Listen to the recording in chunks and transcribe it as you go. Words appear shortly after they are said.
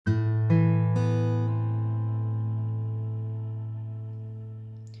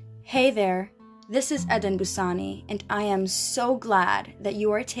Hey there, this is Eden Busani, and I am so glad that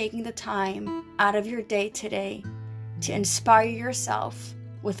you are taking the time out of your day today to inspire yourself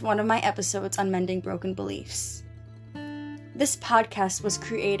with one of my episodes on mending broken beliefs. This podcast was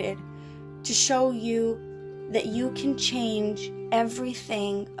created to show you that you can change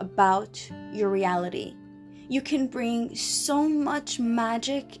everything about your reality. You can bring so much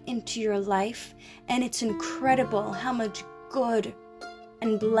magic into your life, and it's incredible how much good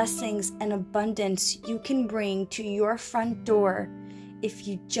and blessings and abundance you can bring to your front door if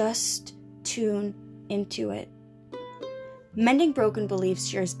you just tune into it. Mending Broken Beliefs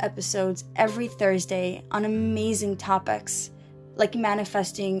shares episodes every Thursday on amazing topics like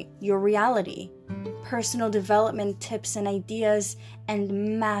manifesting your reality, personal development tips and ideas,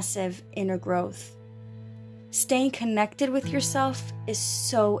 and massive inner growth. Staying connected with yourself is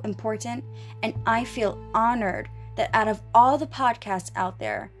so important, and I feel honored that out of all the podcasts out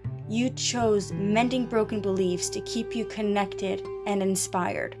there, you chose Mending Broken Beliefs to keep you connected and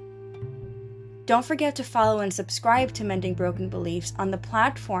inspired. Don't forget to follow and subscribe to Mending Broken Beliefs on the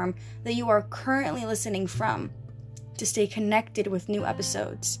platform that you are currently listening from to stay connected with new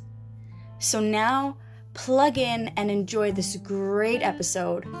episodes. So now, plug in and enjoy this great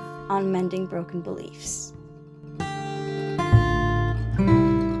episode on Mending Broken Beliefs.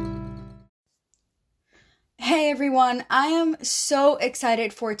 Hey everyone, I am so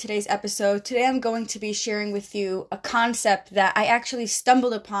excited for today's episode. Today I'm going to be sharing with you a concept that I actually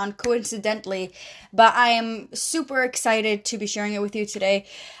stumbled upon coincidentally, but I am super excited to be sharing it with you today.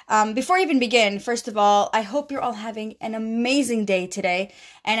 Before I even begin, first of all, I hope you're all having an amazing day today,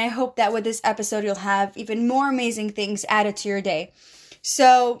 and I hope that with this episode you'll have even more amazing things added to your day.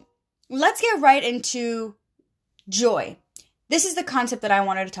 So let's get right into joy. This is the concept that I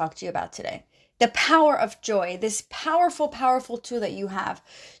wanted to talk to you about today. The power of joy, this powerful tool that you have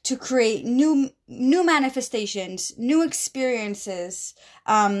to create new manifestations, new experiences,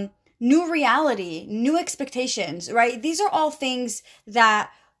 new reality, new expectations, right? These are all things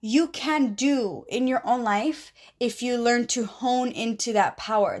that you can do in your own life if you learn to hone into that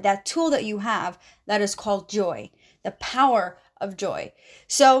power, that tool that you have that is called joy, the power of joy.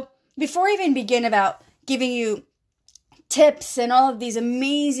 So before I even begin about giving you tips and all of these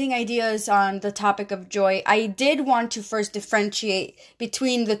amazing ideas on the topic of joy, I did want to first differentiate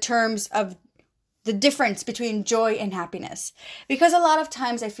between the terms of the difference between joy and happiness. Because a lot of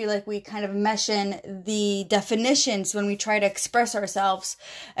times I feel like we kind of mesh in the definitions when we try to express ourselves,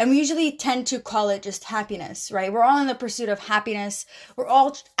 and we usually tend to call it just happiness, right? We're all in the pursuit of happiness. We're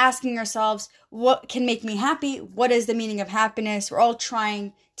all asking ourselves, what can make me happy? What is the meaning of happiness? We're all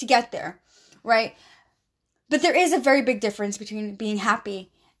trying to get there, right? But there is a very big difference between being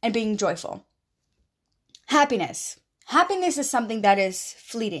happy and being joyful. Happiness. Happiness is something that is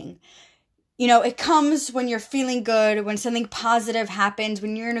fleeting. You know, it comes when you're feeling good, when something positive happens,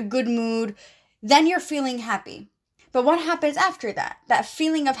 when you're in a good mood, then you're feeling happy. But what happens after that? That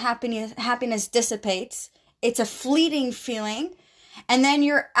feeling of happiness dissipates. It's a fleeting feeling. And then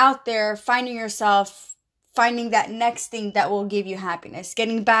you're out there finding that next thing that will give you happiness,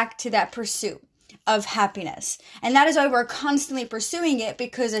 getting back to that pursuit of happiness. And that is why we're constantly pursuing it,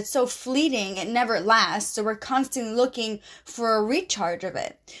 because it's so fleeting, it never lasts. So we're constantly looking for a recharge of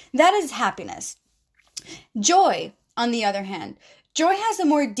it. That is happiness. Joy, on the other hand, joy has a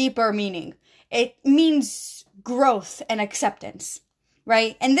more deeper meaning. It means growth and acceptance,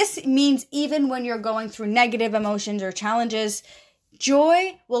 right? And this means even when you're going through negative emotions or challenges,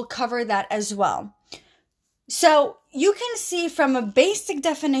 joy will cover that as well. So you can see from a basic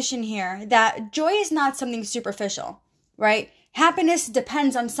definition here that joy is not something superficial, right? Happiness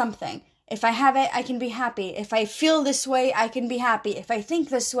depends on something. If I have it, I can be happy. If I feel this way, I can be happy. If I think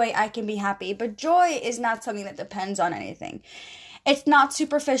this way, I can be happy. But joy is not something that depends on anything. It's not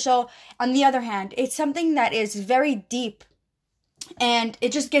superficial. On the other hand, it's something that is very deep, and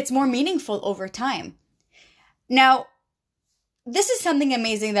it just gets more meaningful over time. Now, this is something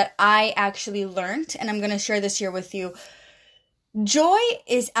amazing that I actually learned, and I'm going to share this here with you. Joy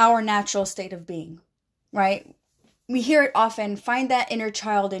is our natural state of being, right? We hear it often. Find that inner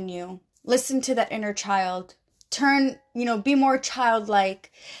child in you. Listen to that inner child. Be more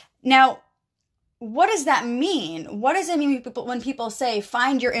childlike. Now, what does that mean? What does it mean when people say,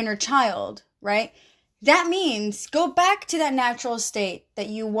 find your inner child, right? That means go back to that natural state that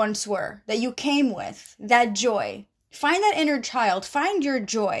you once were, that you came with, that joy. Find that inner child. Find your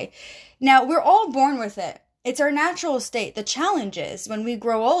joy. Now, we're all born with it. It's our natural state. The challenge is, when we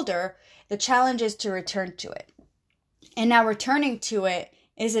grow older, the challenge is to return to it. And now returning to it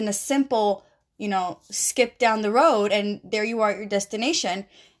isn't a simple, skip down the road and there you are at your destination.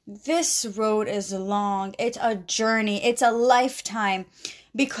 this road is long. It's a journey. It's a lifetime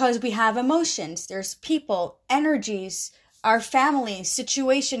because we have emotions. There's people, energies, our family,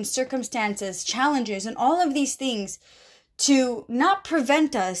 situations, circumstances, challenges, and all of these things to not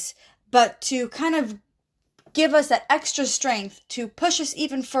prevent us, but to kind of give us that extra strength to push us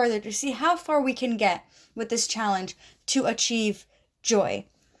even further to see how far we can get with this challenge to achieve joy.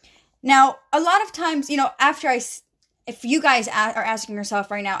 Now, a lot of times, if you guys are asking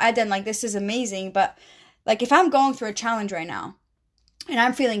yourself right now, Eden, like, this is amazing, but like, if I'm going through a challenge right now and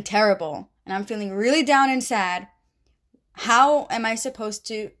I'm feeling terrible and I'm feeling really down and sad, how am I supposed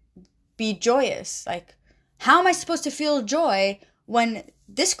to be joyous? Like, how am I supposed to feel joy when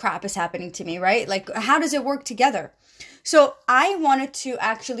this crap is happening to me, right? Like, how does it work together? So I wanted to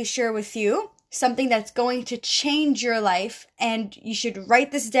actually share with you something that's going to change your life, and you should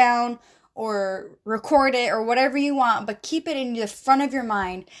write this down or record it or whatever you want, but keep it in the front of your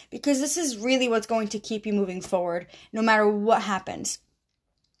mind, because this is really what's going to keep you moving forward no matter what happens.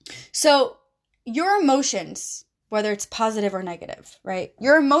 So your emotions, whether it's positive or negative, right?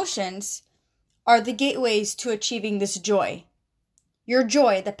 Your emotions are the gateways to achieving this joy. Your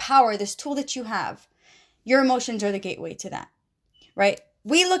joy, the power, this tool that you have, your emotions are the gateway to that, right?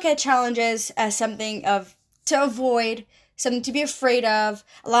 We look at challenges as something to avoid, something to be afraid of.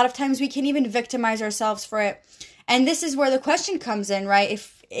 A lot of times we can even victimize ourselves for it. And this is where the question comes in, right?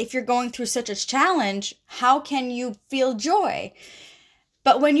 If you're going through such a challenge, how can you feel joy?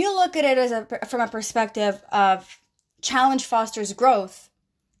 But when you look at it from a perspective of challenge fosters growth,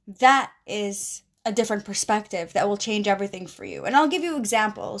 that is a different perspective that will change everything for you. And I'll give you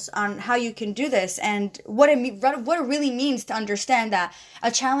examples on how you can do this and what it really means to understand that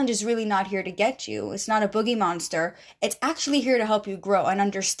a challenge is really not here to get you. It's not a boogie monster. It's actually here to help you grow and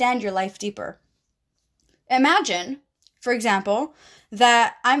understand your life deeper. Imagine, for example,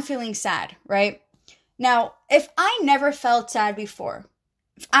 that I'm feeling sad, right? Now, if I never felt sad before,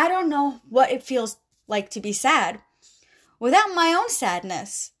 if I don't know what it feels like to be sad, without my own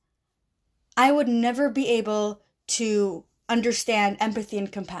sadness, I would never be able to understand empathy and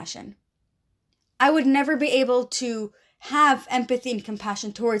compassion. I would never be able to have empathy and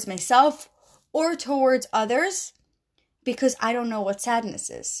compassion towards myself or towards others because I don't know what sadness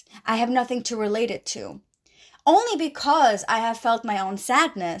is. I have nothing to relate it to. Only because I have felt my own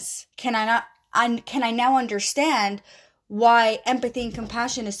sadness can I now understand why empathy and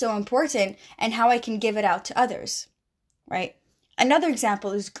compassion is so important and how I can give it out to others, right? Another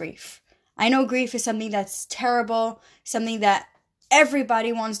example is grief. I know grief is something that's terrible, something that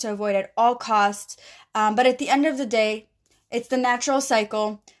everybody wants to avoid at all costs. But at the end of the day, it's the natural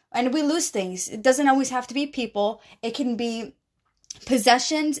cycle and we lose things. It doesn't always have to be people. It can be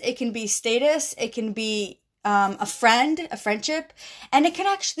possessions. It can be status. It can be a friend, a friendship. And it can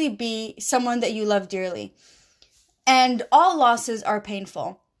actually be someone that you love dearly. And all losses are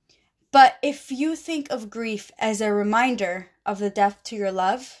painful. But if you think of grief as a reminder of the death to your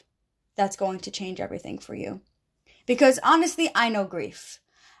love, that's going to change everything for you. Because honestly, I know grief.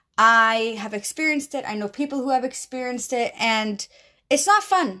 I have experienced it. I know people who have experienced it, and it's not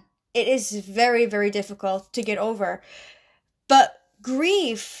fun. It is very, very difficult to get over. But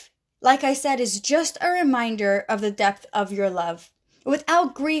grief, like I said, is just a reminder of the depth of your love.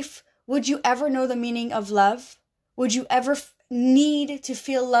 Without grief, would you ever know the meaning of love? Would you ever need to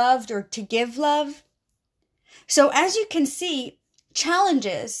feel loved or to give love? So as you can see,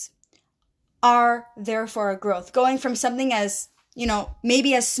 challenges are there for a growth. Going from something as,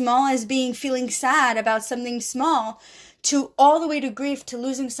 maybe as small as feeling sad about something small to all the way to grief, to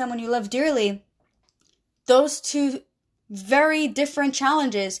losing someone you love dearly. Those two very different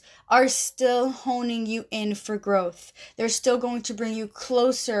challenges are still honing you in for growth. They're still going to bring you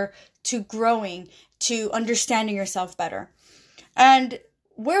closer to growing, to understanding yourself better. And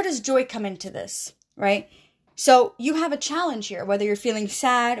where does joy come into this, right? So you have a challenge here, whether you're feeling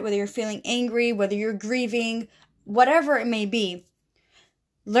sad, whether you're feeling angry, whether you're grieving, whatever it may be.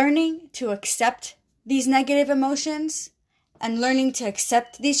 Learning to accept these negative emotions and learning to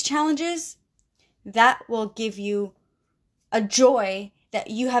accept these challenges, that will give you a joy that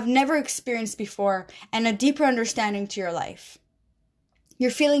you have never experienced before and a deeper understanding to your life.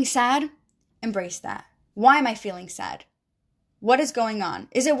 You're feeling sad? Embrace that. Why am I feeling sad? What is going on?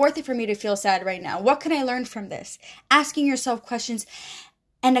 Is it worth it for me to feel sad right now? What can I learn from this? Asking yourself questions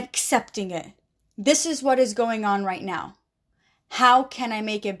and accepting it. This is what is going on right now. How can I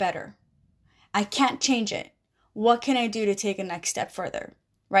make it better? I can't change it. What can I do to take a next step further?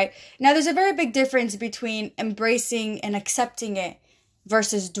 Right? Now, there's a very big difference between embracing and accepting it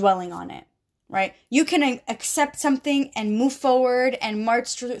versus dwelling on it. right? You can accept something and move forward and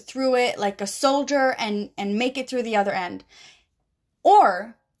march through it like a soldier and make it through the other end.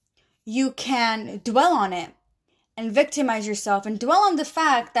 Or you can dwell on it and victimize yourself and dwell on the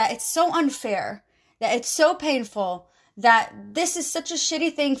fact that it's so unfair, that it's so painful, that this is such a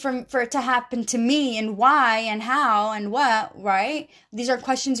shitty thing for it to happen to me, and why and how and what, right? These are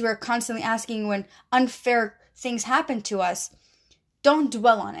questions we're constantly asking when unfair things happen to us. Don't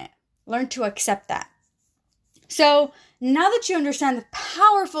dwell on it. Learn to accept that. So now that you understand the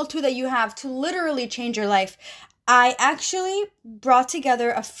powerful tool that you have to literally change your life, I actually brought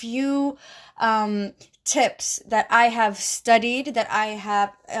together a few tips that I have studied, that I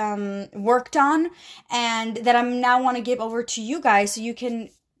have worked on, and that I'm now want to give over to you guys so you can,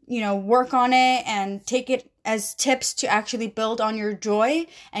 work on it and take it as tips to actually build on your joy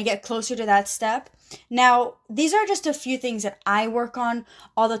and get closer to that step. Now, these are just a few things that I work on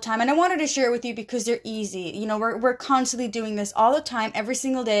all the time, and I wanted to share it with you because they're easy. We're constantly doing this all the time, every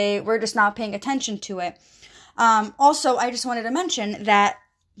single day. We're just not paying attention to it. Also, I just wanted to mention that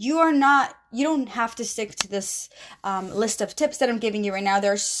you don't have to stick to this list of tips that I'm giving you right now.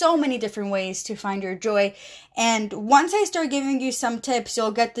 There are so many different ways to find your joy. And once I start giving you some tips,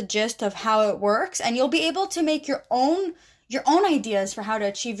 you'll get the gist of how it works, and you'll be able to make your own ideas for how to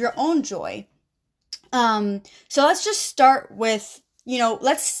achieve your own joy. So let's just start with,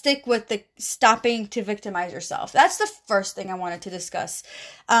 let's stick with the stopping to victimize yourself. That's the first thing I wanted to discuss.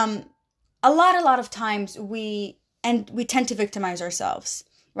 A lot of times we tend to victimize ourselves,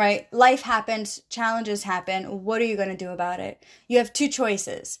 right? Life happens, challenges happen. What are you going to do about it? You have two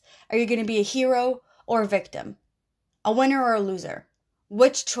choices. Are you going to be a hero or a victim? A winner or a loser?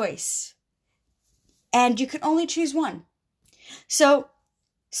 Which choice? And you can only choose one. So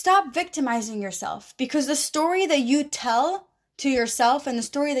stop victimizing yourself, because the story that you tell to yourself and the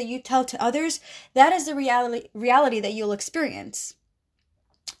story that you tell to others, that is the reality that you'll experience.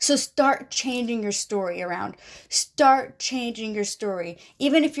 So start changing your story around. Start changing your story.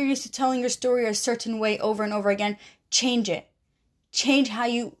 Even if you're used to telling your story a certain way over and over again, change it. Change how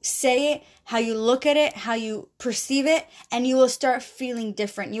you say it, how you look at it, how you perceive it, and you will start feeling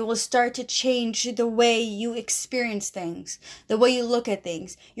different. You will start to change the way you experience things, the way you look at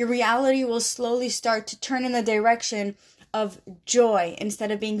things. Your reality will slowly start to turn in the direction of joy.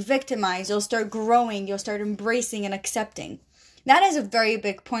 Instead of being victimized, you'll start growing, you'll start embracing and accepting. That is a very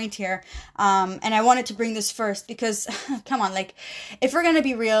big point here, and I wanted to bring this first because, come on, if we're going to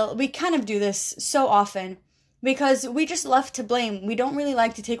be real, we kind of do this so often because we just love to blame. We don't really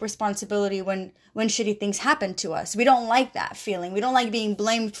like to take responsibility when shitty things happen to us. We don't like that feeling. We don't like being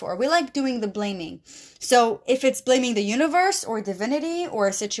blamed for. We like doing the blaming. So if it's blaming the universe or divinity or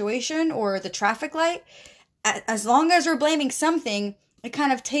a situation or the traffic light, as long as we're blaming something, it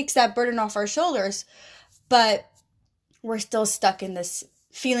kind of takes that burden off our shoulders. But we're still stuck in this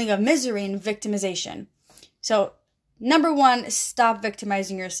feeling of misery and victimization. So, number one, stop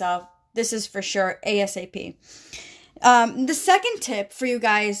victimizing yourself. This is for sure ASAP. The second tip for you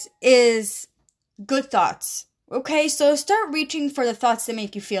guys is good thoughts. Okay, so start reaching for the thoughts that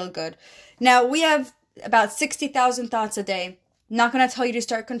make you feel good. Now, we have about 60,000 thoughts a day. I'm not going to tell you to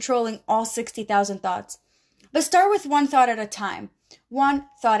start controlling all 60,000 thoughts. But start with one thought at a time. One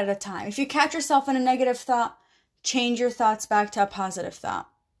thought at a time. If you catch yourself in a negative thought, change your thoughts back to a positive thought.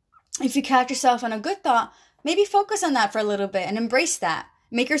 If you catch yourself on a good thought, maybe focus on that for a little bit and embrace that.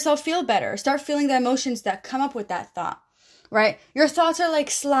 Make yourself feel better. Start feeling the emotions that come up with that thought, right? Your thoughts are like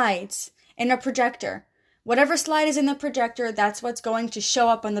slides in a projector. Whatever slide is in the projector, that's what's going to show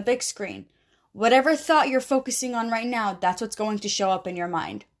up on the big screen. Whatever thought you're focusing on right now, that's what's going to show up in your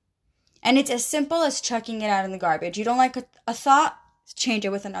mind. And it's as simple as chucking it out in the garbage. You don't like a thought? Change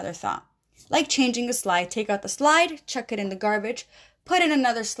it with another thought. Like changing a slide. Take out the slide, chuck it in the garbage, put in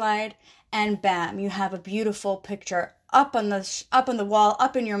another slide, and bam, you have a beautiful picture up on the wall,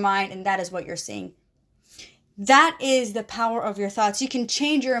 up in your mind, and that is what you're seeing. That is the power of your thoughts. You can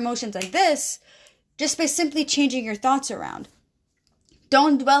change your emotions like this just by simply changing your thoughts around.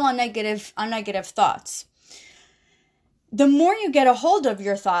 Don't dwell on negative thoughts. The more you get a hold of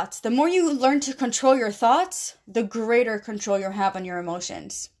your thoughts, the more you learn to control your thoughts, the greater control you have on your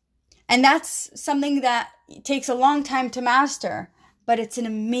emotions. And that's something that takes a long time to master, but it's an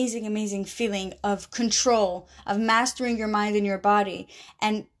amazing, amazing feeling of control, of mastering your mind and your body.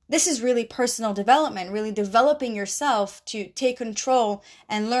 And this is really personal development, really developing yourself to take control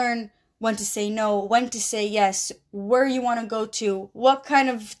and learn when to say no, when to say yes, where you want to go to, what kind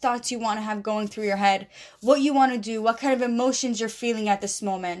of thoughts you want to have going through your head, what you want to do, what kind of emotions you're feeling at this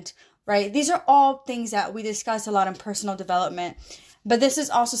moment, right? These are all things that we discuss a lot in personal development. But this is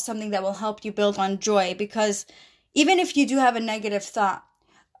also something that will help you build on joy, because even if you do have a negative thought,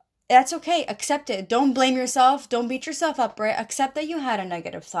 that's okay. Accept it. Don't blame yourself. Don't beat yourself up, right? Accept that you had a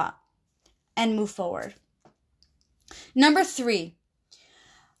negative thought and move forward. Number 3,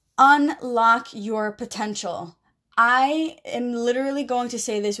 unlock your potential. I am literally going to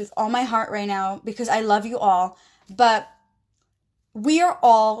say this with all my heart right now because I love you all, but we are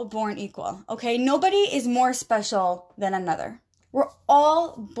all born equal, okay? Nobody is more special than another. We're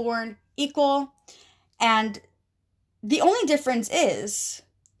all born equal, and the only difference is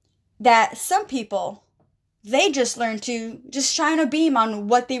that some people, they just learn to just shine a beam on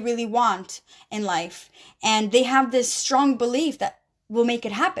what they really want in life, and they have this strong belief that will make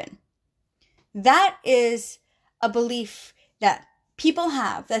it happen. That is a belief that people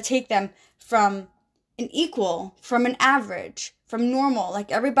have that take them from an equal, from an average, from normal,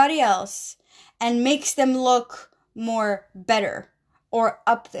 like everybody else, and makes them look more better or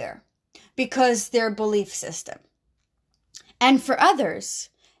up there because their belief system. And for others,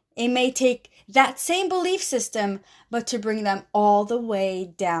 it may take that same belief system, but to bring them all the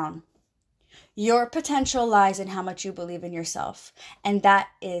way down. Your potential lies in how much you believe in yourself. And that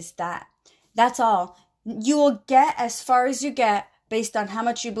is that. That's all. You will get as far as you get based on how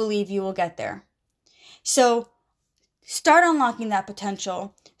much you believe you will get there. So start unlocking that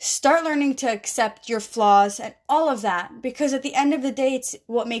potential. Start learning to accept your flaws and all of that, because at the end of the day, it's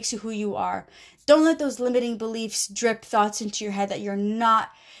what makes you who you are. Don't let those limiting beliefs drip thoughts into your head that you're not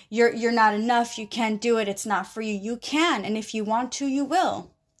enough, you can't do it, it's not for you. You can, and if you want to, you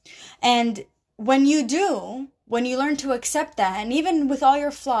will. And when you do, when you learn to accept that, and even with all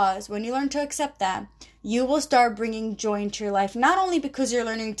your flaws, when you learn to accept that, you will start bringing joy into your life, not only because you're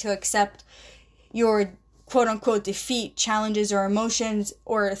learning to accept your quote-unquote defeat, challenges, or emotions,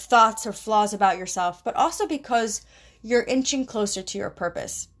 or thoughts or flaws about yourself, but also because you're inching closer to your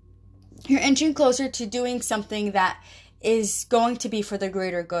purpose. You're inching closer to doing something that is going to be for the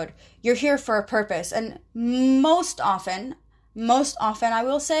greater good. You're here for a purpose. And most often, I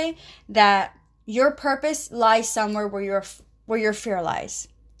will say that your purpose lies somewhere where your fear lies.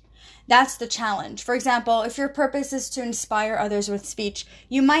 That's the challenge. For example, if your purpose is to inspire others with speech,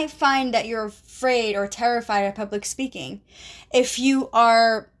 you might find that you're afraid or terrified of public speaking. If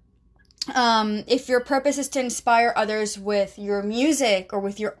your purpose is to inspire others with your music or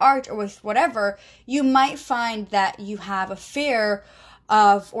with your art or with whatever, you might find that you have a fear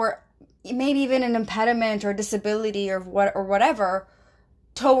of, or maybe even an impediment or disability or whatever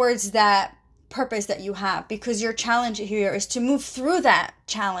towards that purpose that you have, because your challenge here is to move through that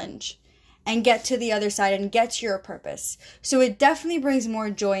challenge and get to the other side and get to your purpose. So it definitely brings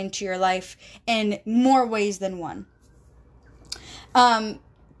more joy into your life in more ways than one.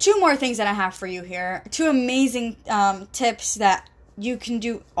 2 more things that I have for you here. 2 amazing tips that you can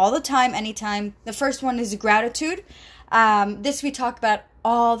do all the time, anytime. The first one is gratitude. This we talk about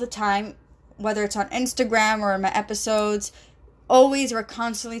all the time, whether it's on Instagram or in my episodes. Always, we're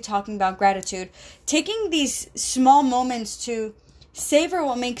constantly talking about gratitude. Taking these small moments to savor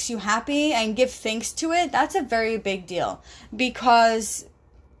what makes you happy and give thanks to it, that's a very big deal. Because,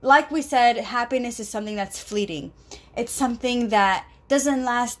 like we said, happiness is something that's fleeting. It's something that doesn't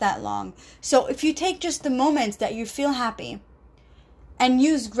last that long. So if you take just the moments that you feel happy and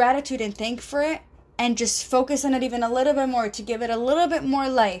use gratitude and thank for it, and just focus on it even a little bit more to give it a little bit more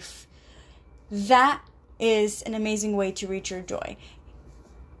life, that is an amazing way to reach your joy.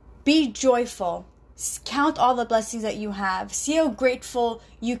 Be joyful. Count all the blessings that you have. See how grateful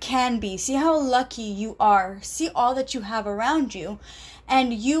you can be. See how lucky you are. See all that you have around you.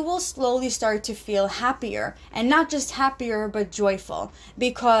 And you will slowly start to feel happier. And not just happier, but joyful.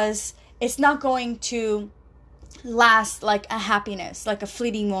 Because it's not going to last like a happiness, like a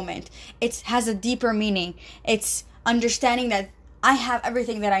fleeting moment. It has a deeper meaning. It's understanding that I have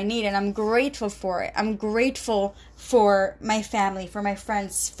everything that I need and I'm grateful for it. I'm grateful for my family, for my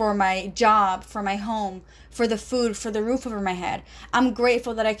friends, for my job, for my home, for the food, for the roof over my head. I'm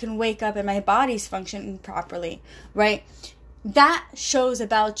grateful that I can wake up and my body's functioning properly, right? That shows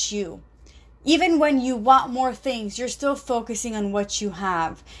about you. Even when you want more things, you're still focusing on what you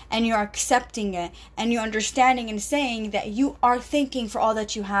have, and you're accepting it, and you're understanding and saying that you are thanking for all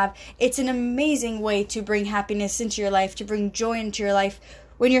that you have. It's an amazing way to bring happiness into your life, to bring joy into your life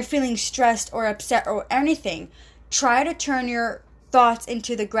when you're feeling stressed or upset or anything. Try to turn your thoughts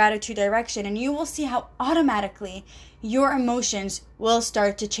into the gratitude direction, and you will see how automatically your emotions will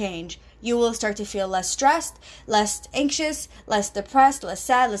start to change. you will start to feel less stressed, less anxious, less depressed, less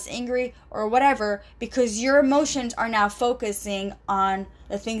sad, less angry, or whatever, because your emotions are now focusing on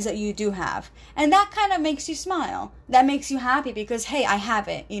the things that you do have. And that kind of makes you smile. That makes you happy because, hey, I have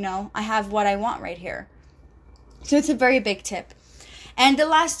it, I have what I want right here. So it's a very big tip. And the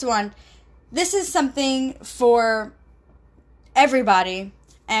last one, this is something for everybody.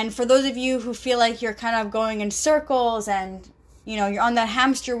 And for those of you who feel like you're kind of going in circles and, you're on that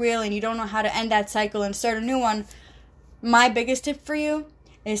hamster wheel and you don't know how to end that cycle and start a new one, my biggest tip for you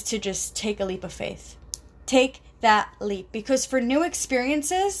is to just take a leap of faith. Take that leap. Because for new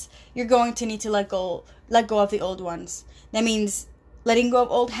experiences, you're going to need to let go of the old ones. That means letting go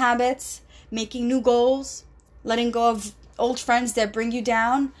of old habits, making new goals, letting go of old friends that bring you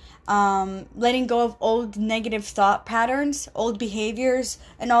down, letting go of old negative thought patterns, old behaviors,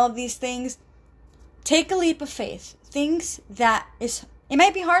 and all of these things. Take a leap of faith. Things that it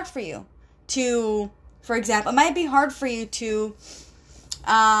might be hard for you to, for example, it might be hard for you to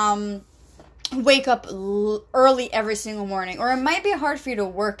wake up early every single morning, or it might be hard for you to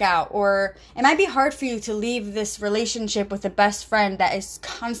work out, or it might be hard for you to leave this relationship with a best friend that is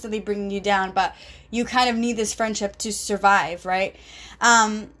constantly bringing you down, but you kind of need this friendship to survive, right?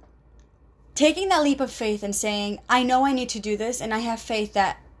 Taking that leap of faith and saying, I know I need to do this, and I have faith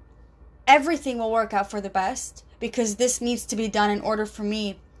that everything will work out for the best, because this needs to be done in order for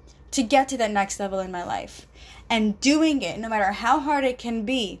me to get to that next level in my life. And doing it, no matter how hard it can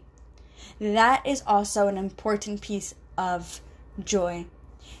be, that is also an important piece of joy.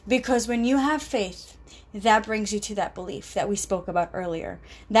 Because when you have faith, that brings you to that belief that we spoke about earlier.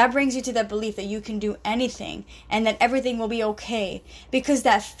 That brings you to that belief that you can do anything and that everything will be okay. Because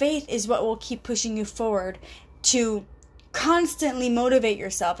that faith is what will keep pushing you forward to constantly motivate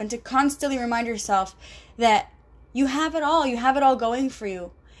yourself and to constantly remind yourself that you have it all. You have it all going for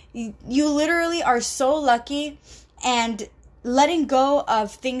you. You literally are so lucky, and letting go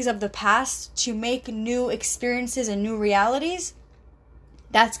of things of the past to make new experiences and new realities,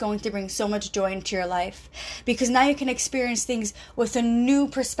 that's going to bring so much joy into your life, because now you can experience things with a new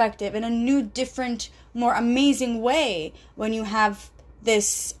perspective, in a new, different, more amazing way. When you have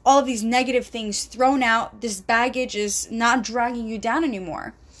all of these negative things thrown out, this baggage is not dragging you down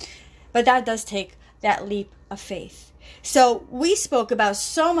anymore. But that does take that leap of faith. So we spoke about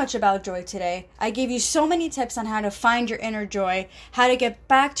so much about joy today. I gave you so many tips on how to find your inner joy, how to get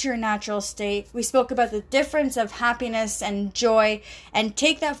back to your natural state. We spoke about the difference of happiness and joy, and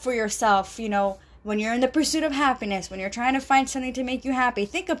take that for yourself. When you're in the pursuit of happiness, when you're trying to find something to make you happy,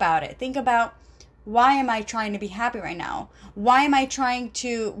 think about it. Think about, why am I trying to be happy right now? Why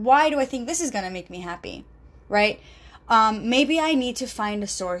do I think this is going to make me happy? Right? Maybe I need to find a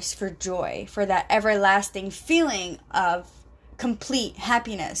source for joy, for that everlasting feeling of complete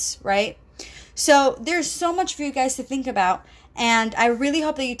happiness, right? So there's so much for you guys to think about, and I really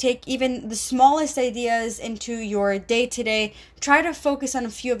hope that you take even the smallest ideas into your day today. Try to focus on a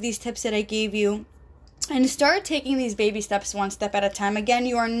few of these tips that I gave you, and start taking these baby steps one step at a time. Again,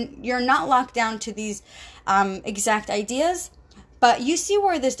 you're not locked down to these exact ideas, but you see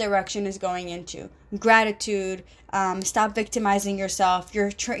where this direction is going into. Gratitude, stop victimizing yourself, your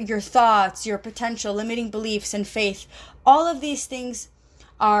thoughts, your potential, limiting beliefs, and faith. All of these things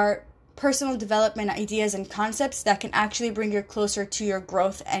are personal development ideas and concepts that can actually bring you closer to your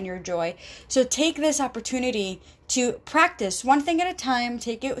growth and your joy. So take this opportunity to practice one thing at a time.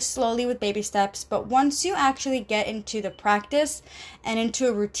 Take it slowly with baby steps. But once you actually get into the practice and into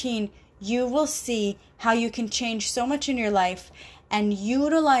a routine, you will see how you can change so much in your life and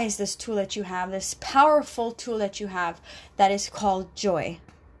utilize this tool that you have, this powerful tool that you have that is called joy.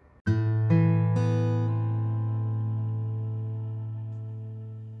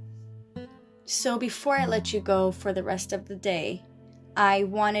 So before I let you go for the rest of the day, I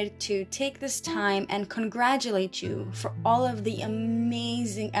wanted to take this time and congratulate you for all of the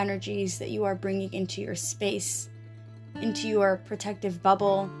amazing energies that you are bringing into your space, into your protective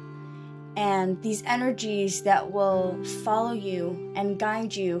bubble, and these energies that will follow you and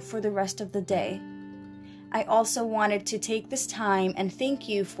guide you for the rest of the day. I also wanted to take this time and thank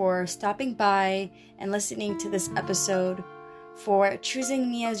you for stopping by and listening to this episode, for choosing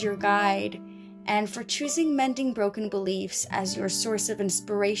me as your guide, and for choosing Mending Broken Beliefs as your source of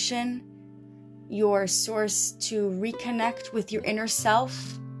inspiration, your source to reconnect with your inner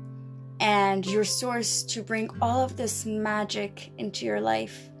self, and your source to bring all of this magic into your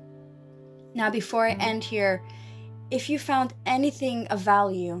life. Now, before I end here, if you found anything of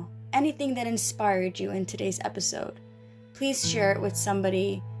value, anything that inspired you in today's episode, please share it with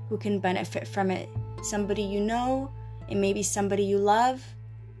somebody who can benefit from it. Somebody you know, it may be somebody you love.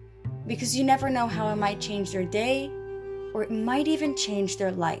 because you never know how it might change their day, or it might even change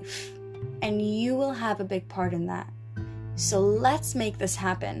their life. And you will have a big part in that. So let's make this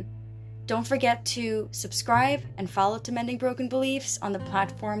happen. Don't forget to subscribe and follow To Mending Broken Beliefs on the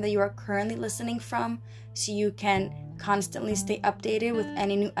platform that you are currently listening from, so you can constantly stay updated with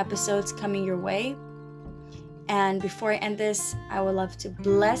any new episodes coming your way. And before I end this, I would love to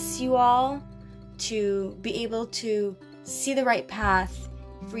bless you all to be able to see the right path,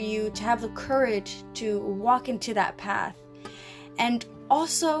 for you to have the courage to walk into that path, and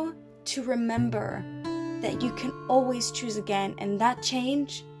also to remember that you can always choose again, and that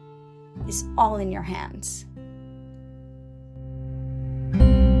change is all in your hands.